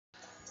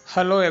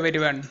Hello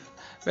everyone,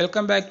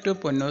 welcome back to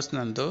Ponnu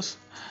Nandhus.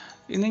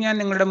 ഇന്ന് ഞാൻ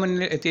നിങ്ങളുടെ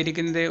മുന്നിൽ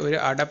എത്തിയിരിക്കുന്നത് ഒരു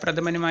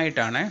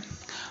അടപ്രഥമനുമായിട്ടാണ്.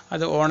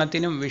 അത്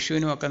ഓണത്തിനും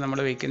വിഷുവിനും ഒക്കെ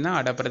നമ്മൾ വയ്ക്കുന്ന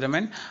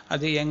അടപ്രഥമൻ.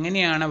 അത്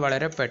എങ്ങനെയാണ്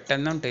വളരെ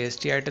പെട്ടെന്നും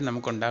ടേസ്റ്റി ആയിട്ട്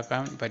നമുക്ക്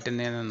ഉണ്ടാക്കാൻ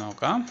പറ്റുന്നതെന്ന്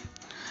നോക്കാം.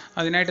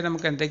 അതിനായിട്ട്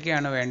നമുക്ക്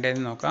എന്തൊക്കെയാണ്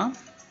വേണ്ടതെന്ന് നോക്കാം.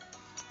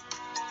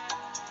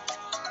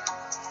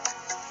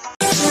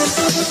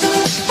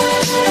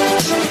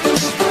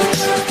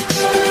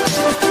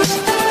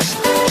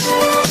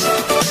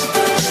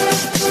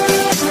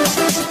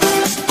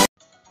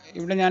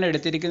 ഇവിടെ ഞാൻ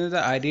എടുത്തിരിക്കുന്നത്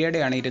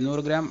അരിയടയാണ്,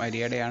 200 ഗ്രാം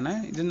അരിയടയാണ്.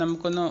 ഇത്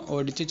നമുക്കൊന്ന്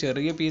ഒടിച്ച്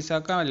ചെറിയ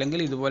പീസാക്കാം, അല്ലെങ്കിൽ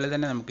ഇതുപോലെ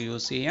തന്നെ നമുക്ക്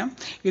യൂസ് ചെയ്യാം.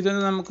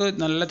 ഇതൊന്ന് നമുക്ക്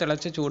നല്ല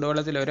തിളച്ച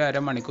ചൂടുവെള്ളത്തിൽ ഒരു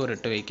അരമണിക്കൂർ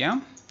ഇട്ട് വയ്ക്കാം.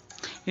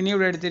 ഇനി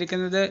ഇവിടെ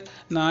എടുത്തിരിക്കുന്നത്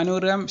 400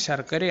 ഗ്രാം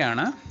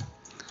ശർക്കരയാണ്.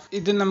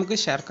 ഇത് നമുക്ക്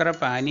ശർക്കര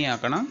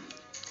പാനിയാക്കണം.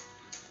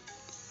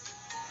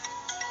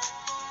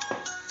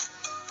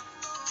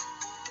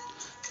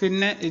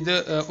 പിന്നെ ഇത്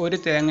ഒരു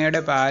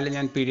തേങ്ങയുടെ പാൽ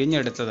ഞാൻ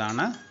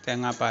പിഴിഞ്ഞെടുത്തതാണ്,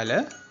 തേങ്ങാപ്പാൽ.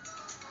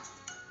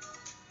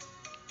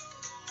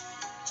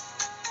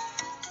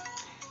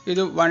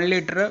 ഇത് 1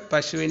 ലിറ്റർ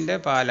പശുവിൻ്റെ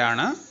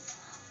പാലാണ്.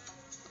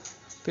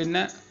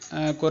 പിന്നെ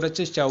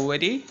കുറച്ച്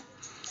ചവ്വരി,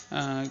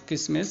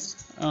 കിസ്മിസ്,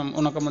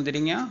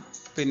 ഉണക്കമുന്തിരിങ്ങ,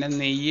 പിന്നെ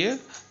നെയ്യ്,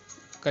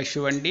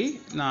 കശുവണ്ടി,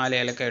 4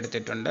 ഏലക്ക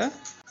എടുത്തിട്ടുണ്ട്.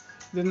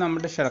 ഇത്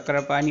നമ്മുടെ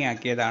ശർക്കരപ്പാനി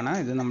ആക്കിയതാണ്.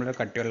 ഇത് നമ്മുടെ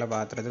കട്ടിയുള്ള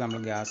പാത്രത്തിൽ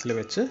നമ്മൾ ഗ്യാസിൽ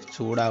വെച്ച്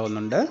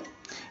ചൂടാകുന്നുണ്ട്.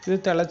 ഇത്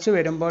തിളച്ച്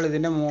വരുമ്പോൾ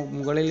ഇതിൻ്റെ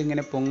മുകളിൽ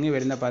ഇങ്ങനെ പൊങ്ങി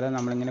വരുന്ന പദം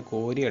നമ്മളിങ്ങനെ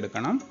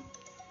കോരിയെടുക്കണം.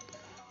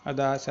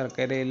 അത് ആ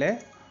ശർക്കരയിലെ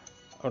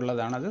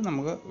ഉള്ളതാണ്, അത്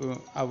നമുക്ക്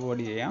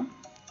അവോയ്ഡ് ചെയ്യാം.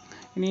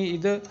 ഇനി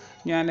ഇത്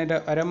ഞാനൊരു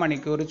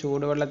അരമണിക്കൂർ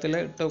ചൂടുവെള്ളത്തിൽ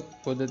ഇട്ട്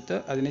കുതിർത്ത്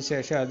അതിന്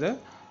ശേഷം അത്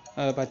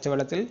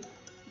പച്ചവെള്ളത്തിൽ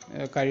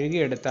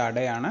കഴുകിയെടുത്ത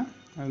അടയാണ്.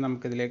 അത്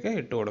നമുക്കിതിലേക്ക്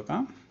ഇട്ട്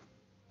കൊടുക്കാം.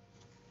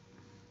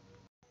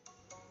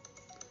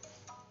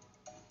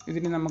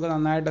 ഇതിന് നമുക്ക്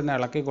നന്നായിട്ടൊന്ന്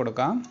ഇളക്കി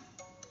കൊടുക്കാം.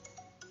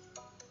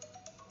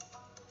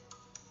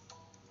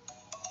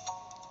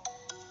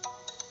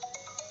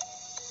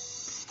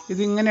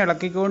 ഇതിങ്ങനെ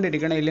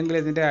ഇളക്കിക്കൊണ്ടിരിക്കണം, ഇല്ലെങ്കിൽ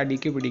ഇതിൻ്റെ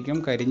അടിക്ക് പിടിക്കും,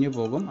 കരിഞ്ഞു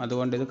പോകും.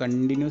 അതുകൊണ്ട് ഇത്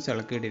കണ്ടിന്യൂസ്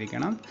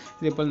ഇളക്കിയിട്ടിരിക്കണം.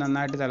 ഇതിപ്പോൾ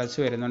നന്നായിട്ട് തിളച്ച്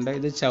വരുന്നുണ്ട്.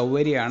 ഇത്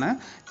ചവ്വരിയാണ്.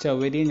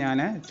 ചവ്വരി ഞാൻ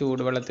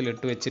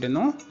ചൂടുവെള്ളത്തിലിട്ട്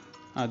വെച്ചിരുന്നു.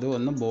 അതും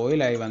ഒന്ന്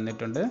ബോയിലായി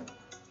വന്നിട്ടുണ്ട്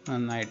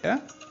നന്നായിട്ട്.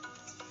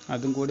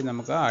 അതും കൂടി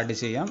നമുക്ക് ആഡ്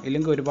ചെയ്യാം,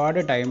 ഇല്ലെങ്കിൽ ഒരുപാട്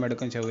ടൈം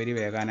എടുക്കും ചവ്വരി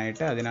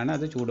വേകാനായിട്ട്. അതിനാണ്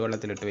അത്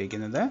ചൂടുവെള്ളത്തിലിട്ട്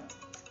വയ്ക്കുന്നത്.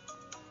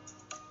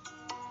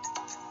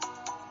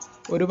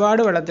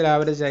 ഒരുപാട്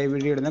വെള്ളത്തിലാവരുത്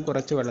ചവ്വരി ഇടുന്ന,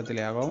 കുറച്ച്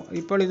വെള്ളത്തിലാകും.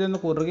 ഇപ്പോൾ ഇതൊന്ന്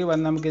കുറുകി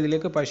വന്ന്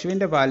നമുക്കിതിലേക്ക്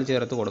പശുവിൻ്റെ പാൽ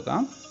ചേർത്ത്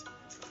കൊടുക്കാം.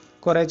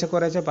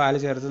 കുറേശ്ശെ പാൽ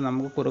ചേർത്ത്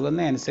നമുക്ക്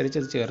കുറുകുന്ന അനുസരിച്ച്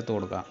ഇത് ചേർത്ത്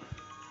കൊടുക്കാം.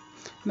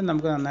 പിന്നെ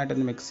നമുക്ക്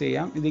നന്നായിട്ടൊന്ന് മിക്സ്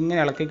ചെയ്യാം. ഇതിങ്ങനെ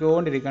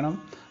ഇളക്കിക്കൊണ്ടിരിക്കണം,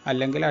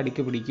 അല്ലെങ്കിൽ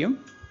അടിക്ക് പിടിക്കും.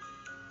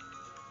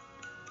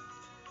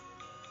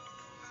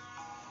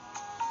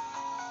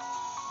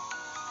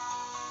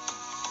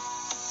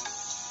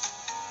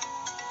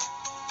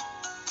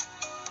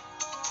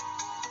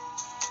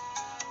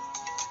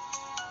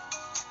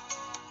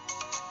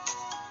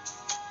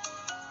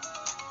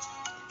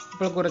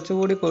 ഇപ്പോൾ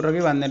കുറച്ചുകൂടി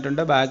കുറുകി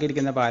വന്നിട്ടുണ്ട്. ബാക്കി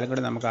ഇരിക്കുന്ന പാലും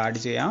കൂടി നമുക്ക്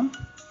ആഡ് ചെയ്യാം.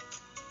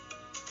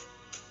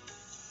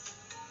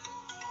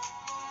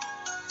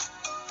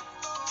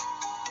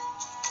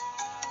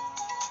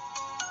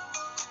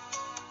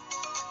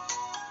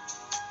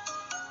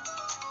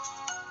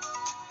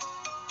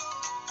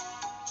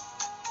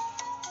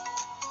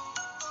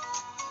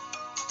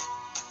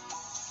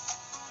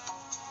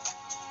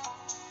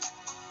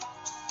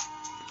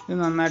 ഇത്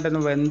നന്നായിട്ടൊന്ന്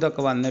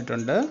വെന്തൊക്കെ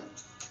വന്നിട്ടുണ്ട്.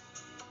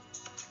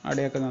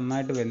 അടയൊക്കെ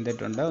നന്നായിട്ട്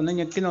വെന്തിട്ടുണ്ട്. ഒന്ന്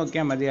ഞെക്കി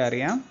നോക്കിയാൽ മതി,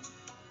 അറിയാം.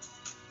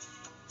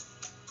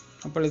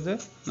 അപ്പോൾ ഇത്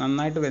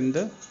നന്നായിട്ട് വെന്ത്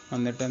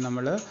വന്നിട്ട്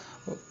നമ്മൾ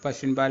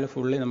പശുവിൻ പാൽ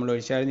ഫുള്ളി നമ്മൾ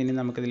ഒഴിച്ചായിരുന്നു. ഇനി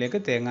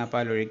നമുക്കിതിലേക്ക്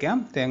തേങ്ങാപ്പാൽ ഒഴിക്കാം.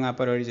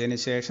 തേങ്ങാപ്പാൽ ഒഴിച്ചതിന്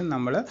ശേഷം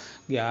നമ്മൾ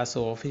ഗ്യാസ്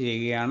ഓഫ്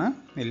ചെയ്യുകയാണ്,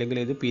 ഇല്ലെങ്കിൽ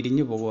ഇത്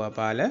പിരിഞ്ഞു പോകും ആ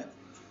പാൽ.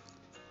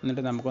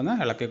 എന്നിട്ട് നമുക്കൊന്ന്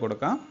ഇളക്കി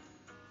കൊടുക്കാം.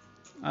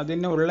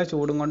 അതിനുള്ള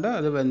ചൂടും കൊണ്ട്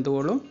അത്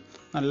വെന്തോളും.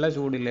 നല്ല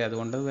ചൂടില്ലേ,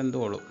 അതുകൊണ്ട്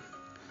വെന്തോളും.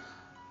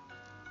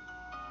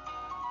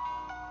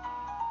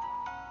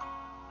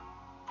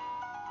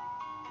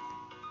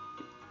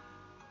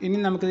 ഇനി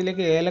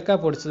നമുക്കിതിലേക്ക് ഏലക്ക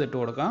പൊടിച്ചത് ഇട്ട്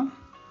കൊടുക്കാം.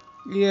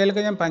 ഈ ഏലക്ക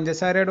ഞാൻ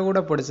പഞ്ചസാരയുടെ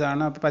കൂടെ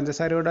പൊടിച്ചതാണ്. അപ്പോൾ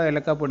പഞ്ചസാരയുടെ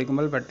ഏലക്ക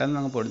പൊടിക്കുമ്പോൾ പെട്ടെന്ന്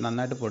നമുക്ക്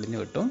നന്നായിട്ട് പൊടിഞ്ഞ്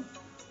കിട്ടും.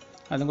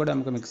 അതും കൂടെ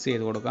നമുക്ക് മിക്സ്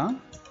ചെയ്ത് കൊടുക്കാം.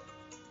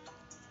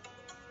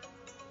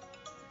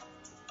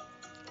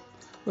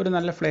 ഒരു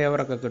നല്ല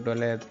ഫ്ലേവറൊക്കെ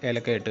കിട്ടുമല്ലേ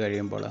ഏലക്ക ഇട്ട്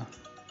കഴിയുമ്പോൾ.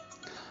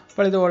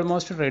 അപ്പോൾ ഇത്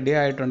ഓൾമോസ്റ്റ് റെഡി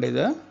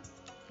ആയിട്ടുണ്ട്.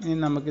 ഇനി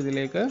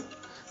നമുക്കിതിലേക്ക്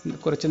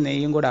കുറച്ച്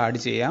നെയ്യും കൂടെ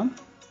ആഡ് ചെയ്യാം.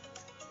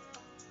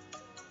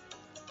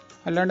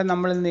 അല്ലാണ്ട്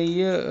നമ്മൾ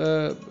നെയ്യ്,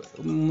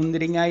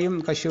 മുന്തിരിങ്ങയും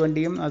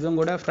കശുവണ്ടിയും അതും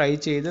കൂടെ ഫ്രൈ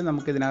ചെയ്ത്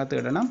നമുക്കിതിനകത്ത്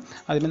ഇടണം.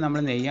 അതിന് നമ്മൾ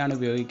നെയ്യാണ്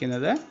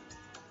ഉപയോഗിക്കുന്നത്.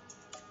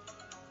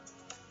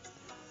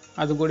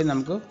 അതും കൂടി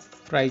നമുക്ക്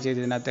ഫ്രൈ ചെയ്ത്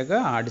ഇതിനകത്തേക്ക്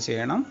ആഡ്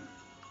ചെയ്യണം.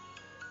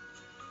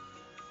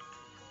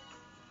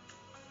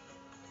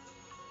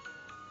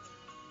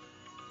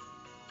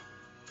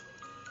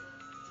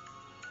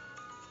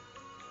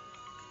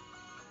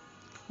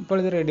 അപ്പോൾ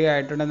ഇത് റെഡി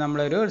ആയിട്ടുണ്ട്.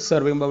 നമ്മളൊരു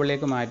സെർവിങ്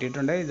ബൗളിലേക്ക്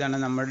മാറ്റിയിട്ടുണ്ട്. ഇതാണ്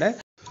നമ്മുടെ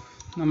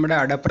നമ്മുടെ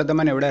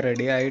അടപ്രഥമൻ ഇവിടെ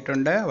റെഡി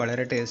ആയിട്ടുണ്ട്.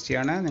 വളരെ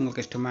ടേസ്റ്റിയാണ്. നിങ്ങൾക്ക്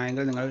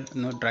ഇഷ്ടമായെങ്കിൽ നിങ്ങൾ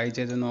ഒന്ന് ട്രൈ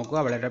ചെയ്ത് നോക്കുക.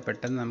 വളരെ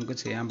പെട്ടെന്ന് നമുക്ക്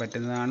ചെയ്യാൻ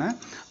പറ്റുന്നതാണ്.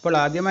 അപ്പോൾ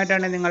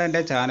ആദ്യമായിട്ടാണ് നിങ്ങൾ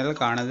എൻ്റെ ചാനൽ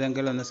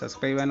കാണുന്നതെങ്കിൽ ഒന്ന്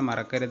സബ്സ്ക്രൈബ് ചെയ്യാൻ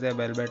മറക്കരുത്.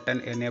 ബെൽ ബട്ടൺ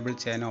എനേബിൾ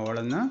ചെയ്യാൻ ഓൾ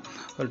എന്ന്.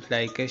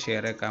 Like,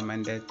 share,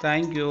 comment.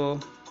 Thank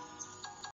you.